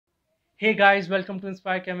Hey guys, welcome to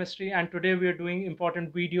Inspire Chemistry, and today we are doing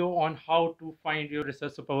important video on how to find your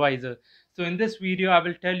research supervisor. So in this video I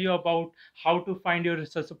will tell you about how to find your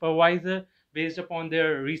research supervisor based upon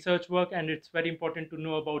their research work, and it's very important to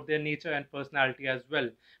know about their nature and personality as well,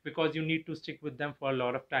 because you need to stick with them for a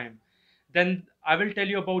lot of time. Then I will tell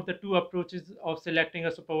you about the two approaches of selecting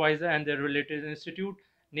a supervisor and their related institute,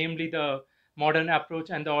 namely the modern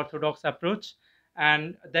approach and the orthodox approach.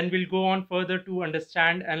 And then we'll go on further to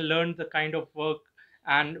understand and learn the kind of work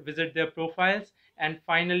and visit their profiles. And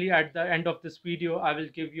finally, at the end of this video, I will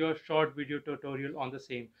give you a short video tutorial on the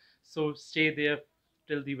same. So stay there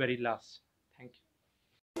till the very last. Thank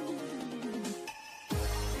you.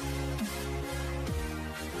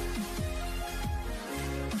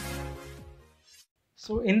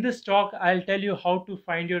 So in this talk, I'll tell you how to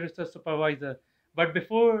find your research supervisor. But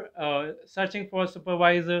before searching for a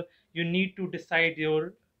supervisor, you need to decide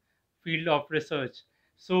your field of research.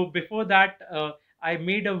 So before that, I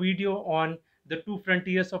made a video on the two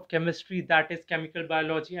frontiers of chemistry, that is chemical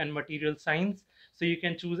biology and material science. So you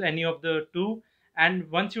can choose any of the two. And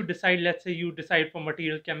once you decide, let's say you decide for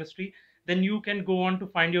material chemistry, then you can go on to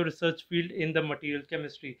find your research field in the material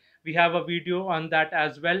chemistry. We have a video on that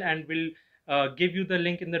as well, and we'll give you the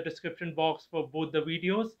link in the description box for both the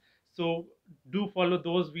videos. So do follow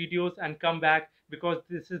those videos and come back, because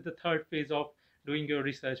this is the third phase of doing your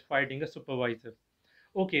research, finding a supervisor.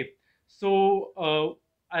 Okay, so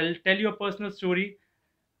I'll tell you a personal story.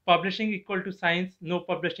 Publishing equal to science, no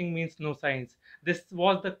publishing means no science. This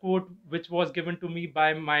was the quote which was given to me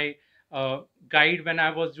by my guide when I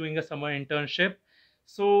was doing a summer internship.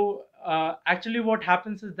 So actually what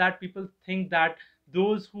happens is that people think that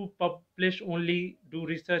those who publish only do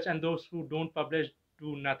research and those who don't publish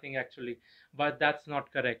do nothing actually, but that's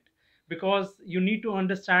not correct, because you need to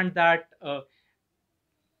understand that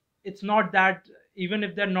it's not that even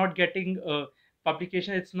if they're not getting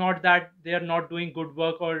publication, it's not that they are not doing good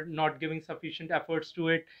work or not giving sufficient efforts to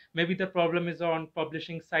it. Maybe the problem is on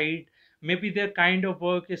publishing side. Maybe their kind of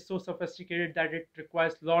work is so sophisticated that it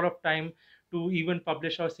requires a lot of time to even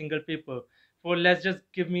publish a single paper. For let's just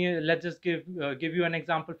give you an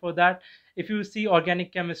example for that. If you see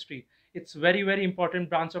organic chemistry, it's very important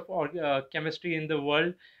branch of chemistry in the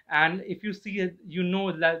world. And if you see it, you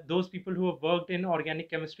know that those people who have worked in organic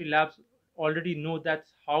chemistry labs already know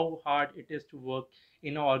that's how hard it is to work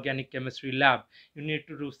in an organic chemistry lab. You need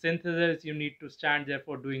to do synthesis, you need to stand there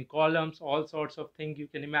for doing columns, all sorts of things you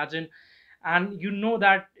can imagine. And you know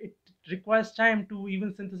that it requires time to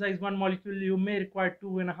even synthesize one molecule. You may require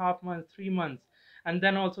 2.5 months, 3 months, and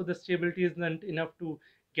then also the stability isn't enough to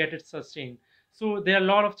get it sustained. So there are a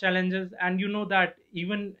lot of challenges, and you know that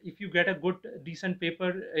even if you get a good decent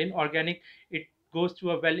paper in organic, it goes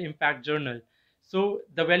to a well impact journal. So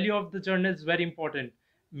the value of the journal is very important.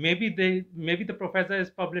 Maybe the professor is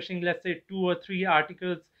publishing, let's say, 2 or 3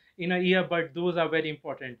 articles in a year, but those are very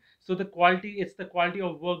important. So it's the quality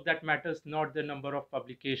of work that matters, not the number of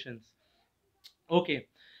publications. Okay,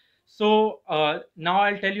 so now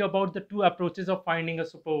I'll tell you about the two approaches of finding a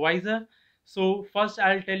supervisor. So first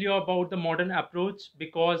I'll tell you about the modern approach,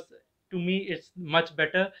 because to me it's much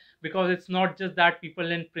better, because it's not just that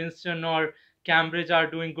people in Princeton or Cambridge are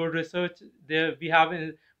doing good research. There we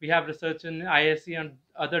have research in ISC and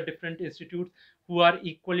other different institutes who are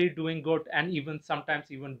equally doing good and even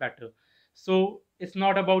sometimes even better. So it's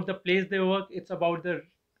not about the place they work, it's about the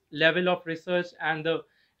level of research and the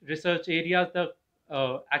research areas, the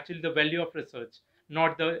actually the value of research,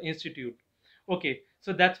 not the institute. Okay,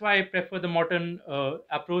 so that's why I prefer the modern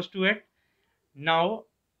approach to it. Now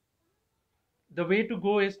the way to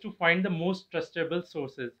go is to find the most trustable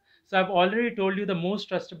sources. So I've already told you the most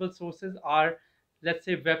trustable sources are, let's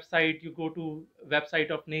say, website. You go to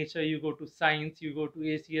website of Nature, you go to Science, you go to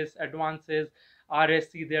ACS Advances,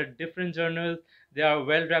 RSC. They are different journals, they are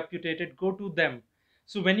well reputed. Go to them.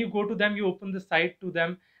 So when you go to them, you open the site to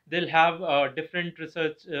them, they'll have different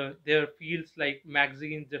research, their fields like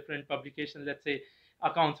magazines, different publications, let's say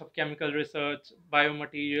accounts of chemical research,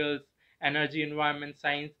 biomaterials, energy, environment,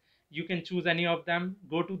 science. You can choose any of them,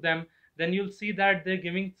 go to them. Then you'll see that they're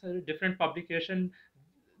giving different publication,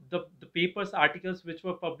 the papers, articles which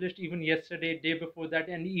were published even yesterday, day before that,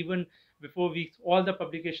 and even before weeks, all the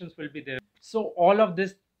publications will be there. So all of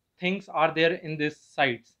these things are there in these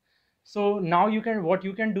sites. So now you can, what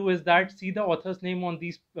you can do is that see the author's name on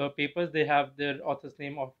these papers. They have their author's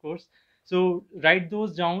name, of course. So write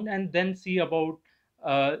those down and then see about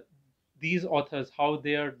uh, these authors, how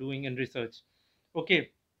they are doing in research. Okay,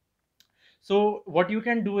 so what you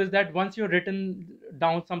can do is that once you've written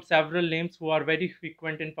down some several names who are very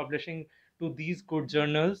frequent in publishing to these good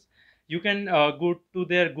journals, You can go to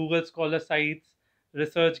their Google Scholar sites,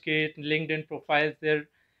 ResearchGate, LinkedIn profiles. There,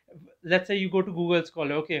 let's say you go to Google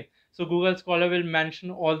Scholar. Okay, so Google Scholar will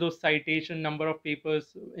mention all those citation, number of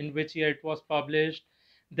papers, in which year it was published.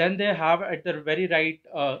 Then they have at the very right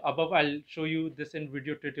above, I'll show you this in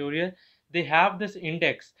video tutorial, they have this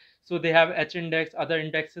index. So they have H index, other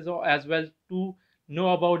indexes as well, to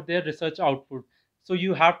know about their research output. So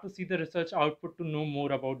you have to see the research output to know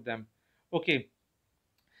more about them. Okay,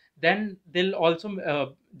 then they'll also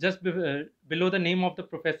below the name of the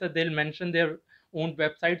professor, they'll mention their own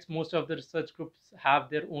websites. Most of the research groups have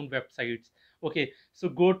their own websites. Okay, so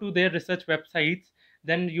go to their research websites.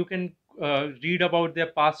 Then you can read about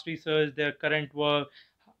their past research, their current work,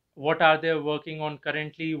 what are they working on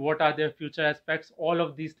currently, what are their future aspects. All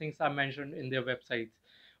of these things are mentioned in their websites.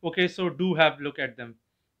 Okay, so do have look at them.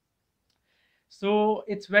 So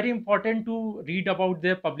it's very important to read about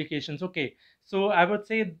their publications. Okay, so I would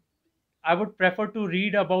say I would prefer to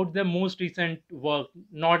read about the most recent work,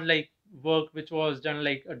 not like work which was done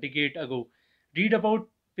like a decade ago. Read about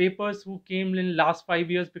papers who came in last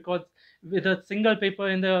 5 years, because with a single paper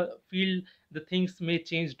in the field, the things may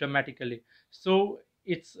change dramatically. So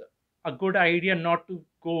it's a good idea not to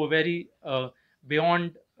go very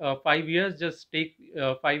beyond 5 years. Just take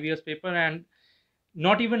 5 years paper and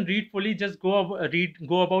not even read fully, just go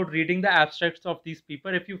about reading the abstracts of these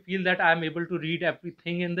people. If you feel that I'm able to read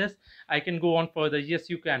everything in this, I can go on further, yes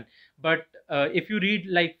you can. But if you read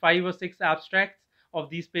like 5 or 6 abstracts of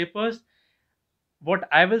these papers, what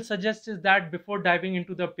I will suggest is that before diving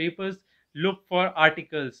into the papers, look for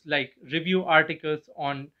articles, like review articles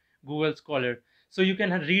on Google Scholar. So you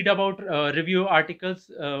can read about review articles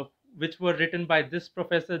which were written by this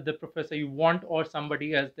professor, the professor you want, or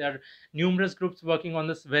somebody else. There are numerous groups working on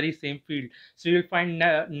this very same field. So you'll find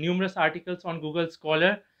numerous articles on Google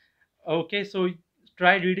Scholar. Okay, so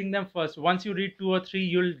try reading them first. Once you read 2 or 3,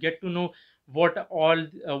 you'll get to know what are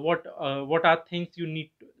things you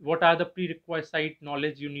need what are the prerequisite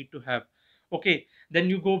knowledge you need to have. Okay, then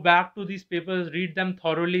you go back to these papers, read them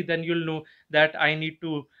thoroughly. Then you'll know that I need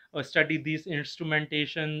to study these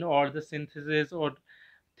instrumentation or the synthesis or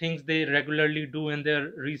things they regularly do in their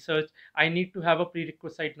research. I need to have a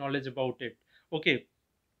prerequisite knowledge about it. Okay,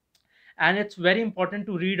 and it's very important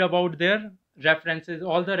to read about their references.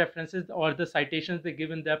 All the references or the citations they give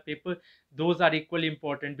in their paper, those are equally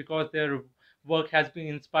important, because their work has been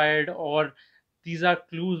inspired, or these are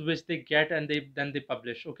clues which they get and they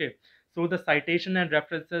publish. Okay, so the citation and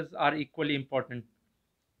references are equally important.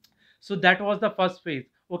 So that was the first phase.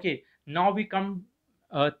 Okay, now we come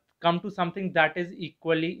to something that is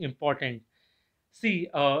equally important. See,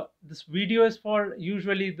 this video is for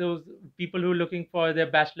usually those people who are looking for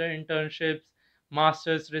their bachelor internships,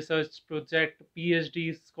 master's research project,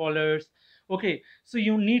 PhD scholars. Okay, so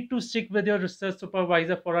you need to stick with your research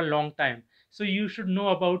supervisor for a long time. So you should know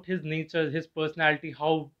about his nature, his personality,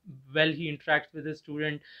 how well he interacts with his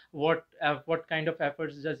student, what kind of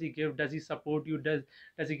efforts does he give, does he support you, does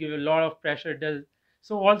he give a lot of pressure, does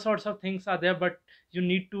so all sorts of things are there, but you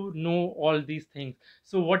need to know all these things.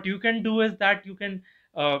 So what you can do is that you can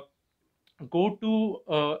uh, go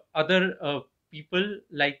to other people,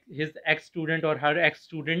 like his ex student or her ex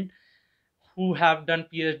student, who have done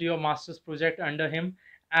PhD or master's project under him,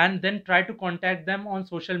 and then try to contact them on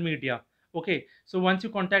social media. Okay, so once you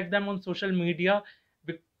contact them on social media,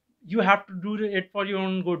 you have to do it for your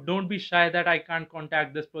own good. Don't be shy that I can't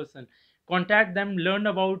contact this person. Contact them, learn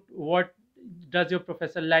about what does your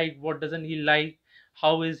professor like, what doesn't he like,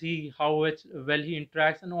 how is he, how well he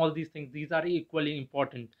interacts, and all these things. These are equally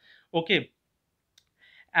important. Okay,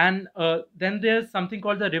 and then there's something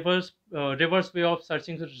called the reverse way of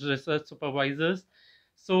searching for research supervisors.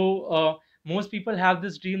 So most people have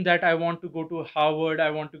this dream that I want to go to Harvard, I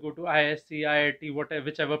want to go to ISC, IIT, whatever,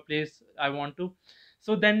 whichever place I want to.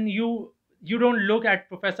 So then you don't look at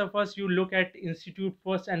professor first, you look at institute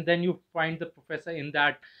first, and then you find the professor in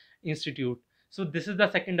that institute. So this is the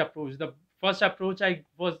second approach. The first approach I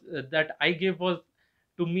gave was,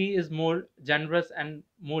 to me, is more generous and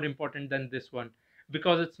more important than this one,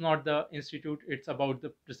 because it's not the institute, it's about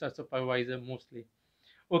the research supervisor mostly.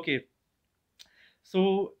 Okay,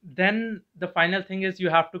 so then the final thing is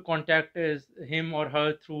you have to contact him or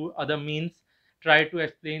her through other means. Try to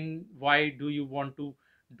explain why do you want to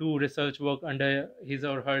do research work under his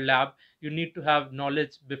or her lab. You need to have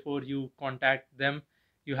knowledge before you contact them.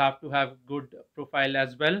 You have to have good profile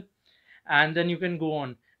as well, and then you can go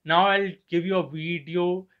on. Now I'll give you a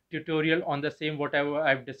video tutorial on the same whatever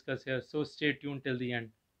I've discussed here, so stay tuned till the end.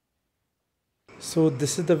 So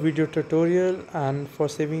this is the video tutorial, and for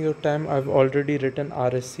saving your time I've already written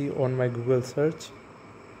RSC on my Google search.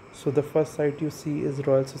 So the first site you see is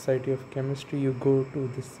Royal Society of Chemistry. You go to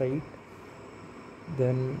this site,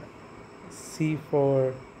 then C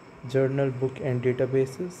for journal, book and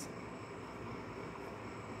databases.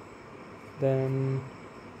 Then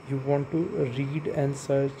you want to read and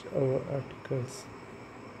search our articles.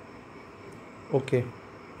 Okay,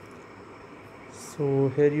 so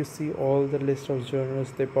here you see all the list of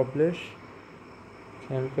journals they publish: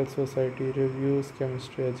 Chemical Society Reviews,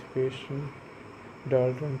 Chemistry Education,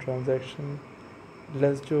 Dalton Transaction.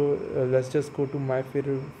 Let's just go to my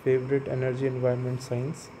favorite, Energy Environment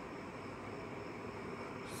Science.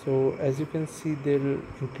 So as you can see, they'll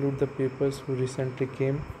include the papers who recently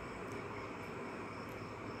came.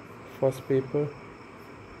 First paper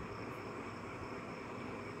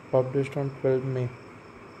published on 12 May.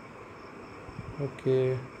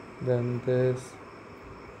 Okay, then there's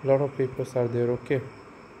a lot of papers are there. Okay,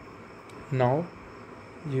 now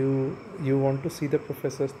you want to see the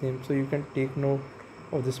professor's name, so you can take note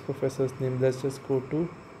of this professor's name. Let's just go to,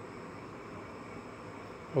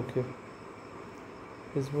 okay,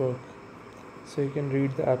 his work, so you can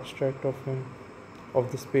read the abstract of him,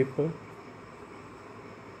 of this paper.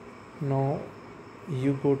 Now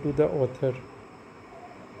you go to the author.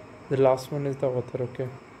 The last one is the author. Okay,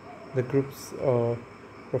 the group's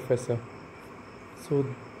professor. So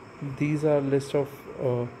these are list of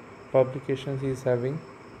publications he's having.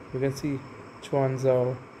 You can see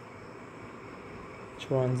Chuanzhao,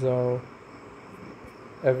 Chuanzhao,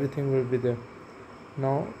 everything will be there.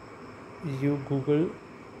 Now you Google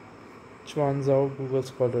Chuanzhao Google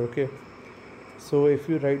Scholar. Okay, so if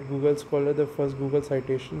you write Google Scholar, the first Google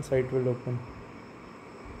citation site will open.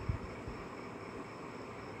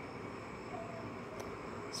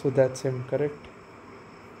 So that's him, correct?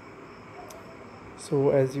 So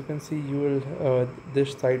as you can see, you will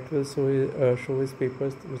this site will show his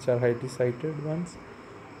papers which are highly cited ones,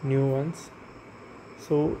 new ones.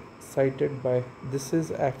 So cited by, this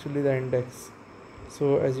is actually the index.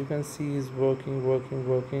 So as you can see, he's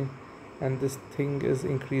working, and this thing is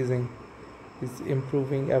increasing. It's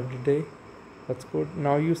improving every day. That's good.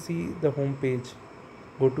 Now you see the home page.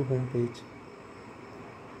 Go to home page.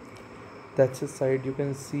 That's his site. You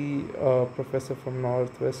can see a professor from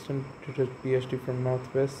Northwestern, did a PhD from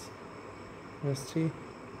Northwest University.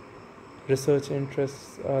 Research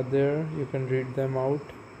interests are there. You can read them out.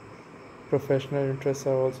 Professional interests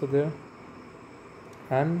are also there.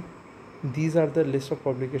 And these are the list of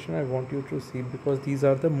publication I want you to see, because these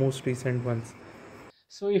are the most recent ones.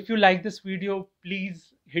 So if you like this video,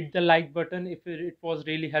 please hit the like button if it was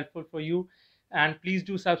really helpful for you. And please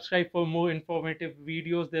do subscribe for more informative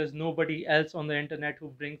videos. There's nobody else on the internet who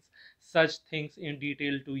brings such things in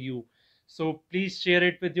detail to you. So please share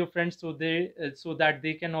it with your friends so that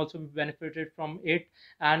they can also be benefited from it.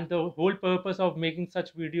 And the whole purpose of making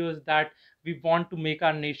such videos is that we want to make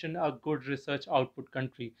our nation a good research output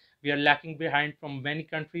country. We are lacking behind from many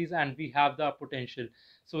countries, and we have the potential.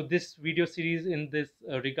 So this video series in this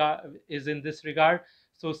regard is in this regard.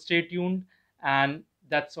 So stay tuned, and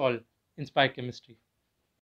that's all. Inspire chemistry.